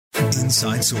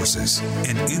Inside Sources,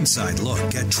 an inside look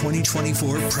at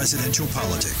 2024 presidential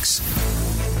politics.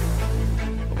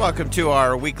 Welcome to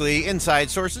our weekly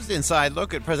Inside Sources, inside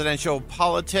look at presidential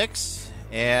politics.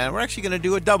 And we're actually going to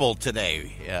do a double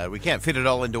today. We can't fit it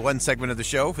all into one segment of the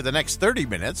show. For the next 30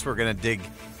 minutes, we're going to dig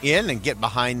in and get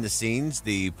behind the scenes,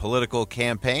 the political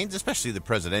campaigns, especially the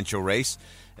presidential race,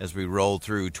 as we roll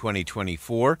through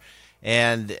 2024.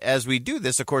 And as we do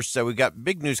this, of course, we've got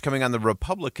big news coming on the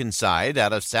Republican side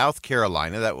out of South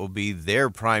Carolina. That will be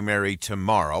their primary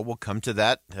tomorrow. We'll come to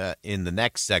that in the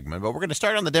next segment. But we're going to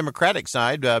start on the Democratic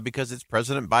side because it's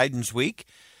President Biden's week.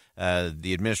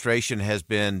 The administration has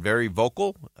been very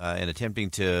vocal in attempting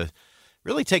to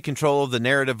really take control of the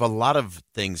narrative. A lot of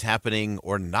things happening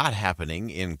or not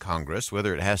happening in Congress,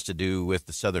 whether it has to do with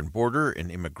the southern border and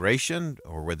immigration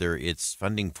or whether it's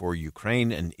funding for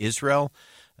Ukraine and Israel.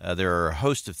 There are a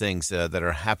host of things that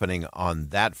are happening on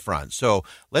that front. So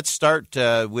let's start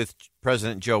with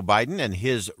President Joe Biden and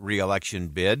his reelection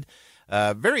bid.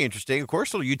 Very interesting. Of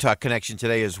course, a little Utah connection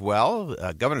today as well.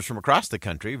 Governors from across the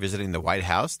country visiting the White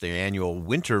House, their annual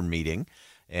winter meeting.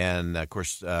 And, of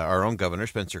course, our own governor,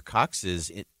 Spencer Cox,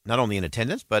 is not only in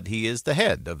attendance, but he is the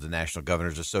head of the National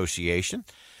Governors Association.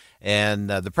 And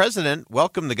the president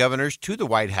welcomed the governors to the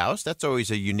White House. That's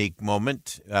always a unique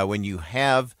moment when you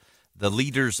have the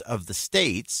leaders of the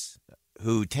states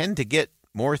who tend to get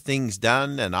more things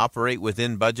done and operate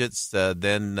within budgets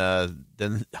than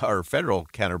our federal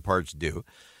counterparts do.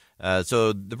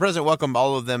 So the president welcomed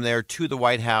all of them there to the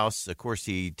White House. Of course,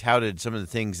 he touted some of the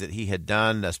things that he had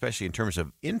done, especially in terms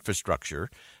of infrastructure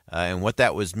and what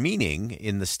that was meaning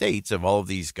in the states of all of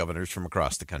these governors from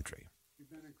across the country. We've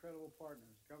been incredible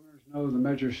partners. Governors know the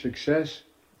measure of success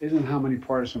isn't how many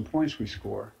partisan points we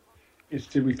score. It's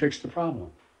did we fix the problem?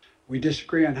 We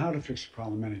disagree on how to fix the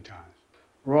problem many times.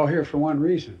 We're all here for one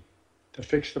reason, to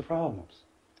fix the problems,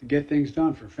 to get things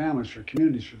done for families, for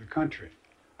communities, for the country.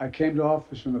 I came to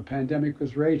office when the pandemic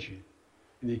was raging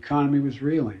and the economy was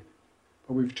reeling,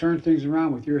 but we've turned things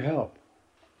around with your help.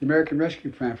 The American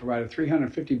Rescue Plan provided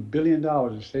 $350 billion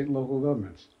to state and local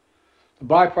governments. The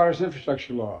bipartisan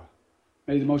infrastructure law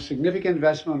made the most significant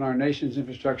investment in our nation's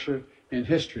infrastructure in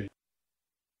history.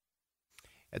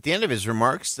 At the end of his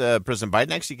remarks, President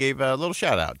Biden actually gave a little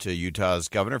shout out to Utah's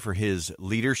governor for his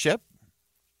leadership.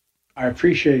 I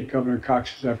appreciate Governor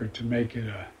Cox's effort to make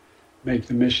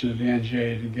the mission of the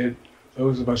NGA to get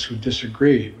those of us who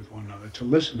disagree with one another to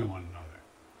listen to one another,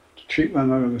 to treat one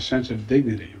another with a sense of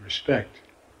dignity and respect.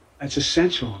 That's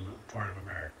essential in the part of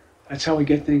America. That's how we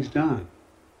get things done.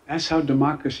 That's how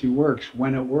democracy works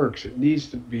when it works. It needs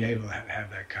to be able to have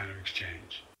that kind of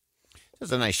exchange.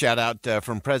 There's a nice shout out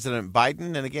from President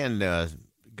Biden. And again,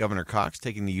 Governor Cox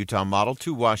taking the Utah model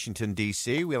to Washington,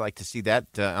 D.C. We like to see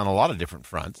that on a lot of different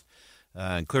fronts.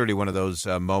 And clearly one of those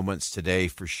moments today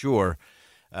for sure.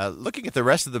 Looking at the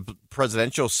rest of the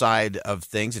presidential side of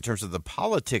things in terms of the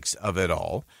politics of it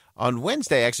all, on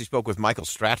Wednesday I actually spoke with Michael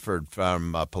Stratford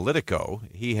from Politico.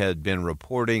 He had been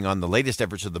reporting on the latest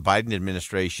efforts of the Biden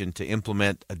administration to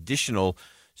implement additional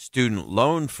student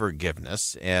loan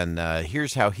forgiveness. And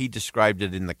here's how he described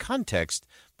it in the context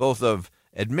both of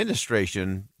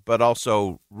administration but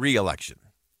also re-election.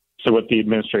 So what the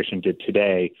administration did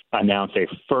today, announced a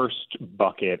first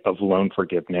bucket of loan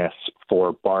forgiveness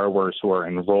for borrowers who are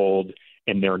enrolled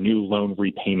in their new loan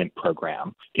repayment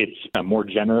program. It's a more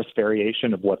generous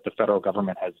variation of what the federal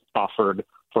government has offered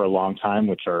for a long time,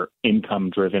 which are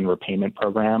income-driven repayment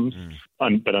programs.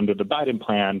 But under the Biden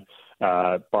plan,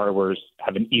 borrowers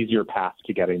have an easier path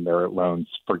to getting their loans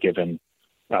forgiven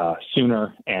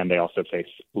sooner, and they also face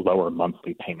lower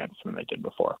monthly payments than they did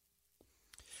before.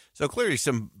 So clearly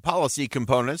some policy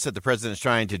components that the president's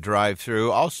trying to drive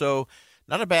through. Also,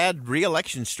 not a bad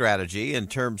re-election strategy in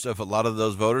terms of a lot of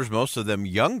those voters, most of them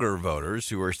younger voters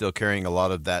who are still carrying a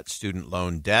lot of that student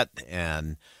loan debt.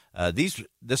 And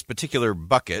this particular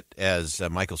bucket, as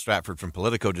Michael Stratford from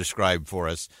Politico described for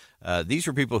us, these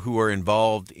were people who were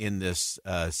involved in this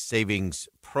savings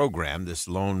program, this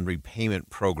loan repayment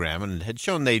program, and had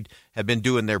shown they had been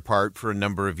doing their part for a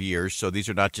number of years. So these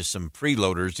are not just some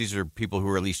freeloaders. These are people who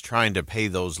are at least trying to pay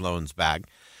those loans back.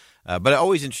 But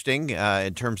always interesting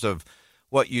in terms of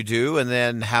what you do and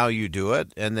then how you do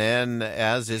it. And then,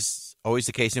 as is always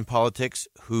the case in politics,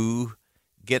 who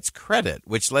gets credit,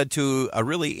 which led to a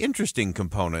really interesting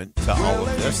component to all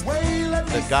of this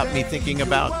that got me thinking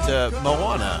about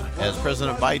Moana, as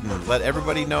President Biden let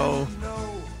everybody know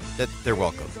that they're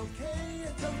welcome.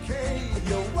 It's okay,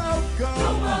 you're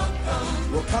welcome.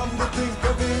 Well, come to think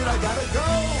of it, I gotta go.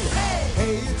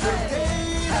 Hey, it's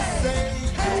okay to say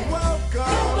you're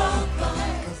welcome.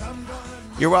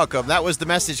 You're welcome. That was the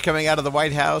message coming out of the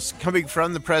White House, coming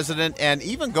from the president, and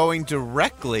even going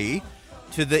directly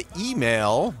to the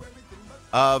email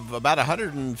of about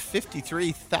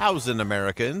 153,000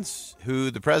 Americans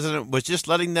who the president was just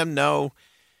letting them know,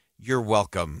 you're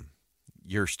welcome.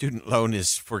 Your student loan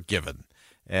is forgiven.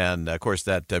 And, of course,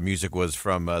 that music was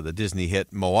from the Disney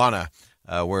hit Moana,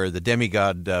 where the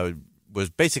demigod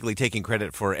was basically taking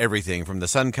credit for everything, from the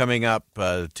sun coming up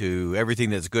to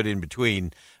everything that's good in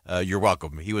between. You're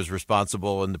welcome. He was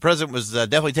responsible, and the president was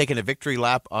definitely taking a victory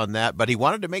lap on that, but he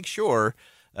wanted to make sure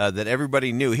that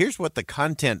everybody knew. Here's what the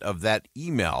content of that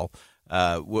email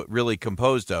really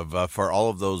composed of for all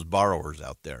of those borrowers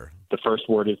out there. The first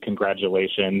word is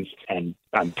congratulations, and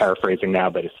I'm paraphrasing now,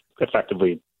 but it's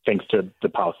effectively, thanks to the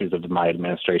policies of my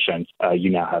administration,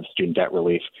 you now have student debt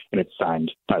relief, and it's signed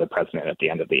by the president at the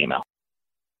end of the email.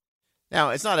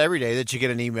 Now, it's not every day that you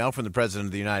get an email from the President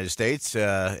of the United States.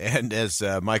 And as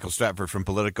Michael Stratford from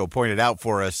Politico pointed out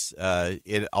for us,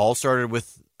 it all started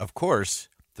with, of course,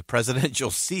 the presidential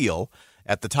seal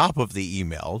at the top of the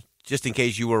email, just in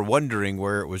case you were wondering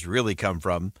where it was really come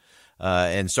from,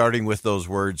 and starting with those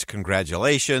words,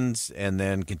 congratulations, and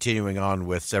then continuing on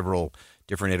with several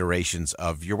different iterations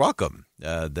of you're welcome.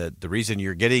 The reason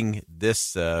you're getting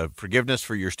this forgiveness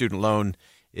for your student loan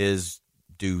is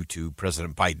due to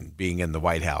President Biden being in the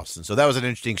White House. And so that was an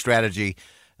interesting strategy.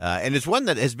 And it's one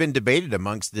that has been debated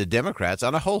amongst the Democrats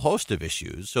on a whole host of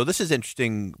issues. So this is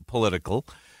interesting political,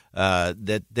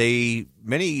 that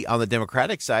many on the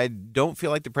Democratic side don't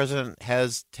feel like the president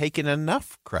has taken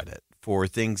enough credit for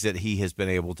things that he has been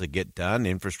able to get done,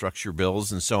 infrastructure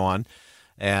bills and so on.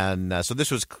 And so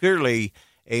this was clearly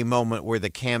a moment where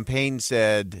the campaign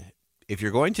said, if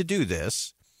you're going to do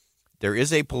this, there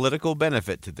is a political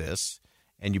benefit to this.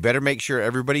 And you better make sure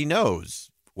everybody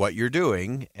knows what you're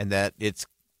doing and that it's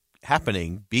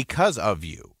happening because of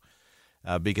you.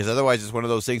 Because otherwise it's one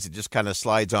of those things that just kind of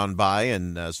slides on by.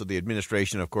 And so the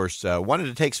administration, of course, wanted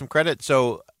to take some credit.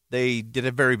 So they did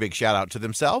a very big shout out to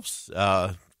themselves,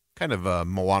 kind of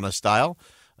Moana style.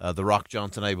 The Rock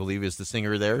Johnson, I believe, is the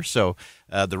singer there. So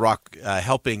The Rock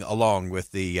helping along with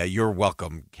the You're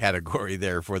Welcome category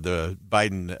there for the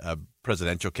Biden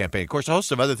presidential campaign. Of course, a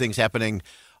host of other things happening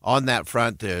on that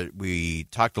front. We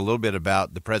talked a little bit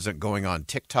about the president going on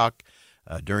TikTok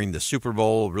during the Super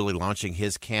Bowl, really launching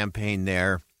his campaign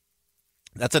there.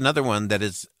 That's another one that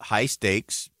is high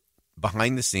stakes,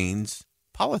 behind the scenes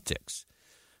politics.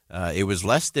 It was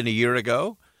less than a year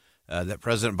ago that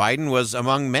President Biden was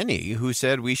among many who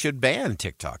said we should ban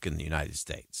TikTok in the United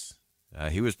States.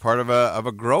 He was part of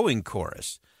a growing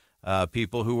chorus.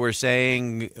 People who were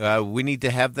saying we need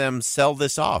to have them sell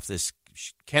this off. This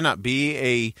cannot be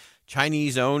a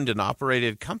Chinese-owned and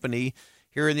operated company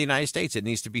here in the United States. It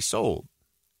needs to be sold,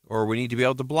 or we need to be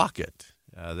able to block it.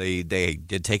 They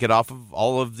did take it off of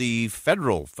all of the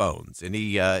federal phones,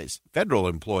 any federal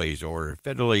employees or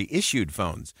federally issued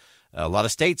phones. A lot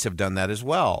of states have done that as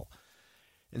well.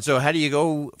 And so how do you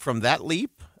go from that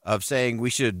leap of saying we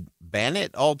should ban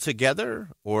it altogether,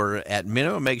 or at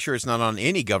minimum make sure it's not on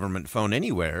any government phone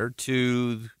anywhere,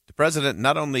 to the president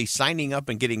not only signing up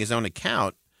and getting his own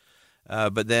account,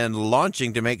 but then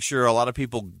launching to make sure a lot of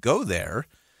people go there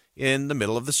in the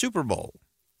middle of the Super Bowl?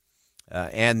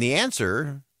 And the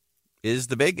answer is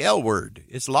the big L word.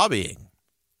 It's lobbying.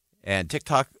 And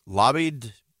TikTok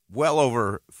lobbied well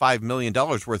over $5 million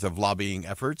worth of lobbying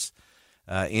efforts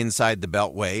inside the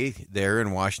Beltway there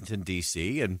in Washington,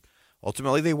 D.C., and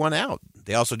ultimately they won out.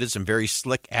 They also did some very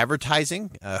slick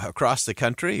advertising across the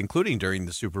country, including during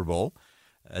the Super Bowl,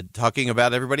 talking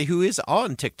about everybody who is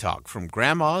on TikTok, from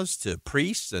grandmas to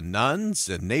priests and nuns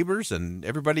and neighbors and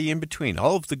everybody in between,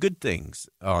 all of the good things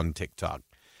on TikTok.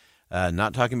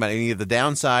 Not talking about any of the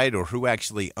downside or who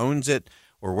actually owns it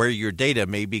or where your data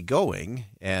may be going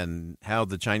and how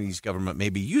the Chinese government may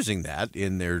be using that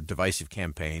in their divisive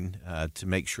campaign to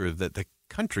make sure that the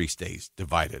country stays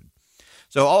divided.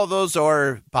 So all of those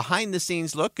are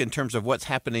behind-the-scenes look in terms of what's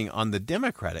happening on the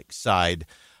Democratic side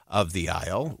of the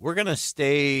aisle. We're going to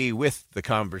stay with the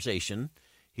conversation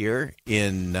here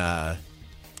in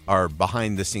our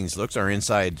behind-the-scenes looks, our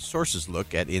inside sources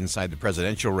look at inside the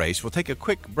presidential race. We'll take a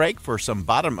quick break for some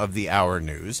bottom-of-the-hour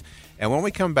news. And when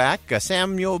we come back,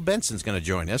 Samuel Benson's going to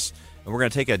join us. And we're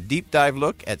going to take a deep dive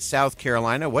look at South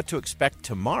Carolina, what to expect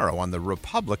tomorrow on the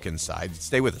Republican side.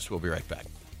 Stay with us. We'll be right back.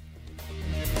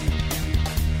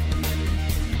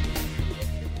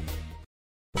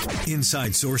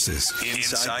 Inside Sources.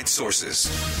 Inside Sources.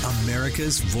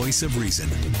 America's voice of reason.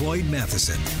 Boyd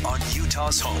Matheson on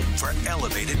Utah's home for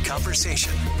elevated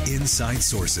conversation. Inside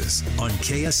Sources on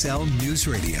KSL News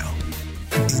Radio.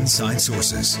 Inside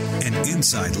Sources, an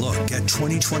inside look at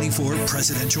 2024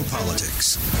 presidential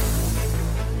politics.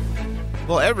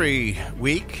 Well, every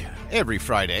week, every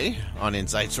Friday on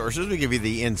Inside Sources, we give you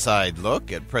the inside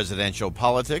look at presidential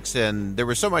politics. And there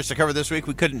was so much to cover this week,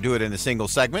 we couldn't do it in a single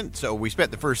segment. So we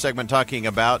spent the first segment talking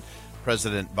about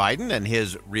President Biden and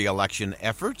his re-election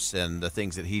efforts and the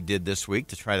things that he did this week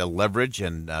to try to leverage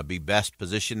and be best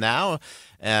positioned now.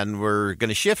 And we're going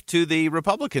to shift to the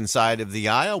Republican side of the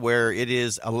aisle, where it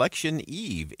is election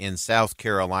eve in South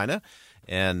Carolina.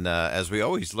 And as we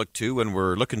always look to when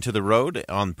we're looking to the road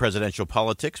on presidential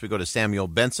politics, we go to Samuel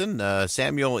Benson.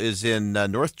 Samuel is in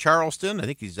North Charleston. I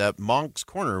think he's at Monk's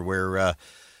Corner, where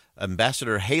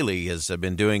Ambassador Haley has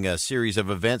been doing a series of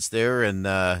events there, and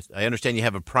I understand you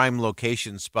have a prime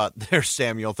location spot there,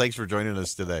 Samuel. Thanks for joining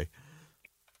us today.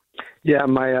 Yeah,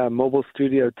 my mobile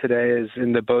studio today is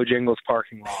in the Bojangles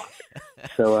parking lot,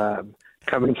 so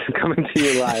coming to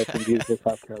you live from beautiful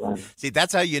South Carolina. See,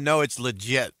 that's how you know it's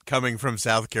legit coming from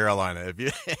South Carolina.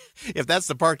 If that's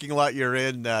the parking lot you're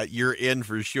in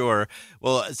for sure.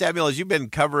 Well, Samuel, as you've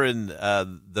been covering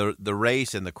the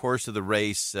race and the course of the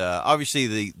race,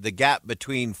 obviously the gap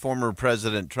between former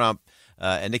President Trump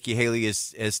and Nikki Haley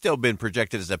has still been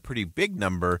projected as a pretty big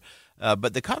number.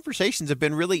 But the conversations have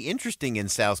been really interesting in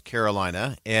South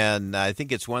Carolina, and I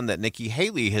think it's one that Nikki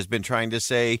Haley has been trying to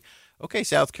say, okay,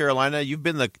 South Carolina, you've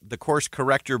been the course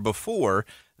corrector before.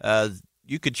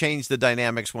 You could change the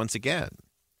dynamics once again.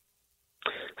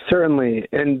 Certainly.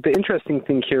 And the interesting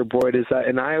thing here, Boyd, is that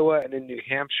in Iowa and in New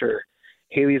Hampshire,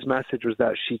 Haley's message was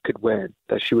that she could win,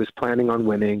 that she was planning on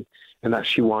winning, and that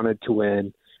she wanted to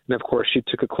win. And, of course, she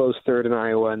took a close third in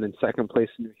Iowa and then second place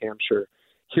in New Hampshire.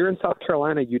 Here in South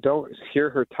Carolina, you don't hear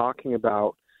her talking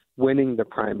about winning the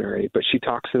primary, but she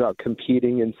talks about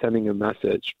competing and sending a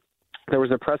message. There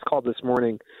was a press call this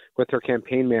morning with her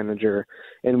campaign manager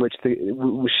in which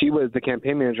the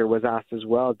campaign manager was asked as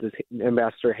well, does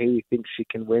Ambassador Haley think she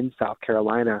can win South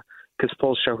Carolina? Because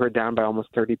polls show her down by almost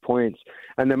 30 points.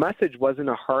 And the message wasn't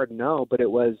a hard no, but it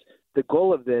was the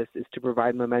goal of this is to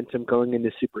provide momentum going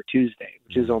into Super Tuesday,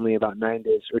 which is only about 9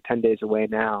 days or 10 days away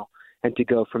now, and to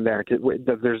go from there.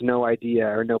 There's no idea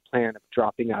or no plan of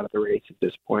dropping out of the race at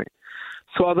this point.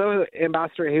 So although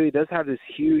Ambassador Haley does have this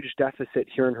huge deficit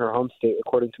here in her home state,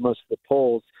 according to most of the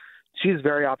polls, she's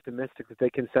very optimistic that they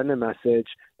can send a message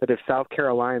that if South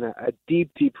Carolina, a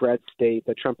deep, deep red state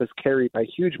that Trump has carried by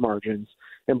huge margins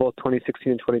in both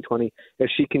 2016 and 2020, if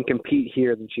she can compete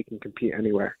here, then she can compete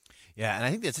anywhere. Yeah, and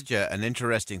I think that's such an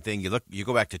interesting thing. You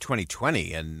go back to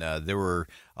 2020, and there were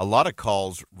a lot of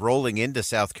calls rolling into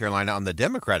South Carolina on the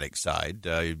Democratic side.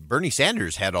 Bernie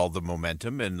Sanders had all the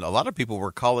momentum, and a lot of people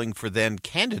were calling for then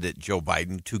candidate Joe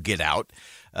Biden to get out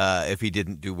if he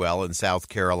didn't do well in South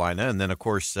Carolina. And then, of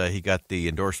course, he got the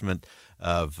endorsement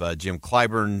of Jim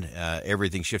Clyburn.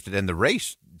 Everything shifted, and the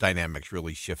race dynamics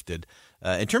really shifted.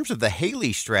 In terms of the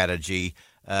Haley strategy,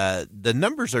 the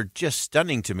numbers are just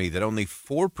stunning to me that only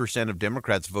 4% of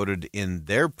Democrats voted in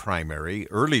their primary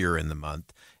earlier in the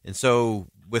month. And so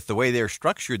with the way they're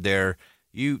structured there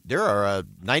are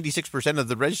 96% of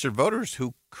the registered voters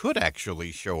who could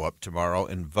actually show up tomorrow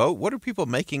and vote. What are people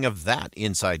making of that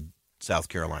inside South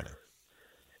Carolina?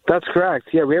 That's correct.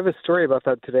 Yeah, we have a story about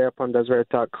that today up on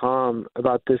Deseret.com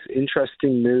about this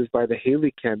interesting move by the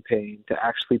Haley campaign to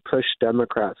actually push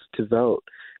Democrats to vote.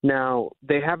 Now,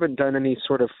 they haven't done any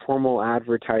sort of formal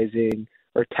advertising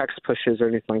or text pushes or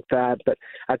anything like that, but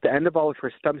at the end of all of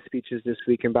her stump speeches this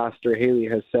week, Ambassador Haley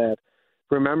has said,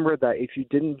 remember that if you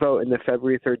didn't vote in the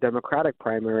February 3rd Democratic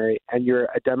primary and you're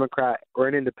a Democrat or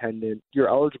an independent, you're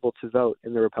eligible to vote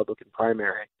in the Republican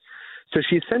primary. So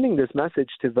she's sending this message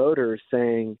to voters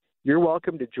saying, you're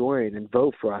welcome to join and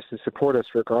vote for us and support us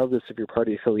regardless of your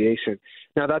party affiliation.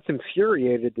 Now, that's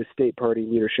infuriated the state party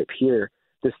leadership here.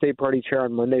 The state party chair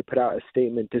on Monday put out a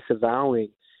statement disavowing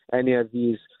any of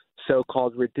these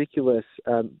so-called ridiculous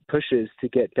pushes to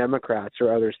get Democrats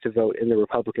or others to vote in the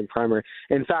Republican primary.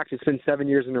 In fact, it's been 7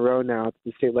 years in a row now that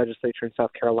the state legislature in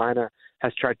South Carolina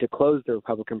has tried to close the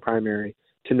Republican primary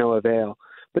to no avail.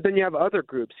 But then you have other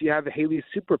groups. You have Haley's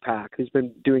Super PAC, who's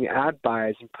been doing ad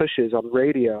buys and pushes on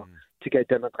radio to get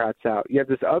Democrats out. You have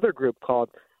this other group called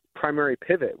Primary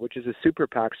Pivot, which is a super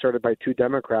PAC started by two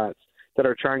Democrats that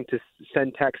are trying to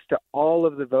send text to all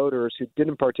of the voters who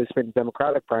didn't participate in the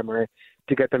Democratic primary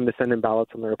to get them to send in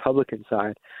ballots on the Republican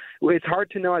side. It's hard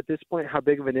to know at this point how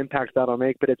big of an impact that'll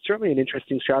make, but it's certainly an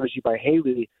interesting strategy by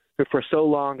Haley, who for so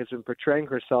long has been portraying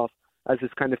herself as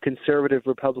this kind of conservative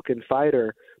Republican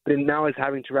fighter, but now is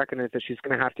having to recognize that she's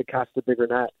going to have to cast a bigger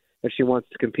net that she wants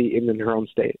to compete even in her own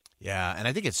state. Yeah, and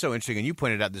I think it's so interesting, and you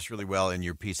pointed out this really well in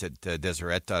your piece at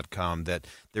Deseret.com, that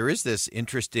there is this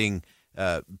interesting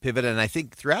pivot, and I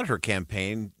think throughout her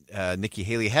campaign, Nikki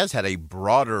Haley has had a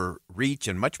broader reach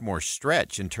and much more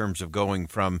stretch in terms of going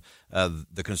from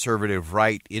the conservative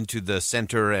right into the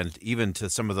center and even to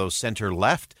some of those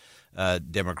center-left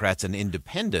Democrats and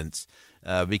independents.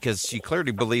 Because she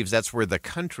clearly believes that's where the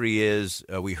country is.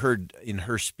 We heard in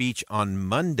her speech on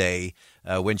Monday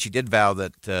when she did vow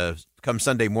that come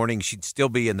Sunday morning she'd still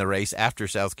be in the race after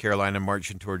South Carolina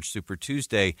marching towards Super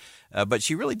Tuesday. But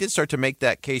she really did start to make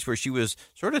that case where she was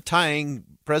sort of tying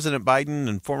President Biden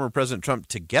and former President Trump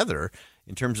together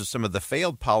in terms of some of the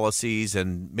failed policies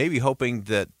and maybe hoping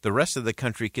that the rest of the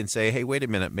country can say, hey, wait a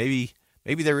minute, maybe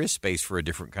there is space for a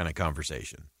different kind of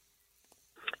conversation.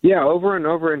 Yeah, over and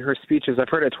over in her speeches, I've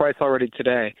heard it twice already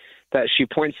today, that she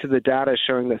points to the data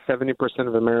showing that 70%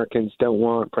 of Americans don't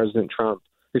want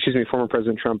former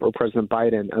President Trump or President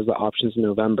Biden as the options in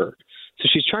November. So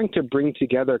she's trying to bring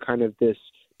together kind of this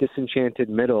disenchanted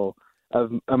middle of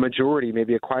a majority,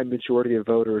 maybe a quiet majority of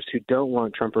voters who don't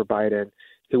want Trump or Biden,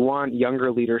 who want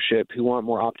younger leadership, who want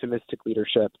more optimistic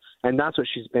leadership. And that's what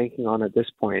she's banking on at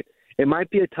this point. It might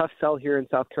be a tough sell here in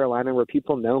South Carolina where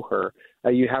people know her.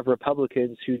 You have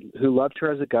Republicans who loved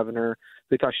her as a governor,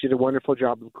 who thought she did a wonderful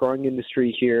job of growing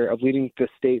industry here, of leading the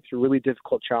state through really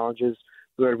difficult challenges,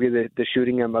 whether it be the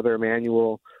shooting of Mother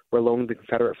Emanuel or lowering the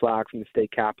Confederate flag from the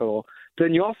state capitol. But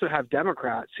then you also have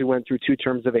Democrats who went through 2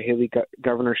 terms of a Haley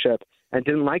governorship and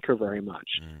didn't like her very much.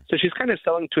 So she's kind of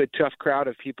selling to a tough crowd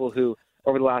of people who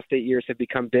over the last 8 years have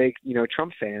become big,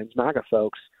 Trump fans, MAGA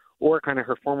folks, or kind of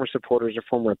her former supporters or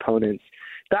former opponents.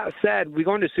 That said, we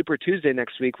go into Super Tuesday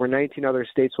next week where 19 other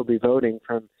states will be voting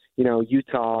from,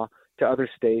 Utah to other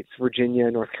states,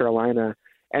 Virginia, North Carolina.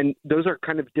 And those are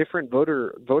kind of different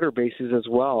voter bases as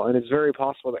well. And it's very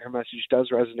possible that her message does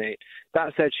resonate.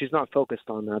 That said, she's not focused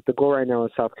on that. The goal right now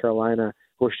is South Carolina,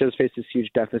 where she does face this huge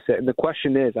deficit. And the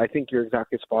question is, I think you're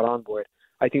exactly spot on, Boyd.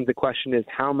 I think the question is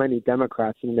how many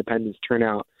Democrats and independents turn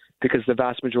out, because the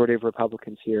vast majority of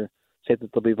Republicans here say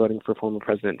that they'll be voting for former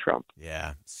President Trump.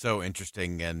 Yeah, so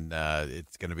interesting, and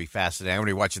it's going to be fascinating. I'm going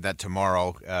to be watching that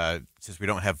tomorrow. Since we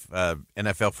don't have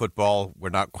NFL football, we're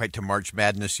not quite to March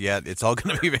Madness yet. It's all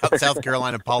going to be about South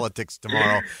Carolina politics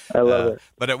tomorrow. I love it.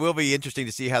 But it will be interesting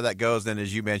to see how that goes. Then,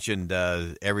 as you mentioned,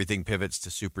 everything pivots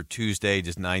to Super Tuesday,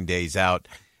 just 9 days out.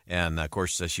 And, of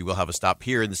course, she will have a stop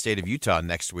here in the state of Utah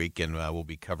next week, and we'll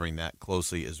be covering that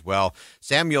closely as well.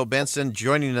 Samuel Benson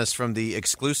joining us from the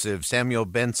exclusive Samuel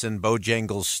Benson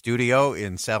Bojangles studio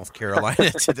in South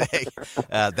Carolina today.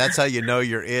 That's how you know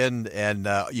you're in, and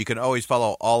you can always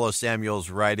follow all of Samuel's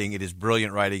writing. It is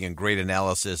brilliant writing and great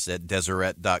analysis at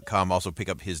Deseret.com. Also pick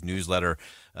up his newsletter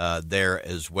there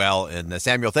as well. And,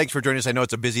 Samuel, thanks for joining us. I know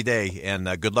it's a busy day,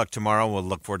 and good luck tomorrow. We'll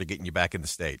look forward to getting you back in the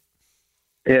state.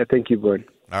 Yeah, thank you, Boyd.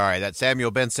 All right, that's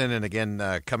Samuel Benson, and again,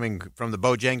 coming from the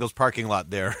Bojangles parking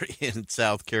lot there in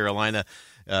South Carolina,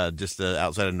 just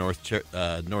outside of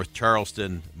North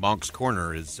Charleston. Monk's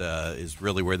Corner is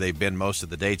really where they've been most of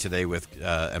the day today with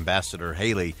Ambassador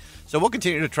Haley. So we'll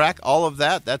continue to track all of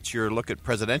that. That's your look at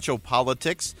presidential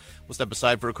politics. We'll step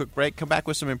aside for a quick break, come back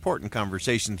with some important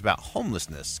conversations about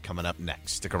homelessness coming up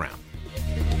next. Stick around.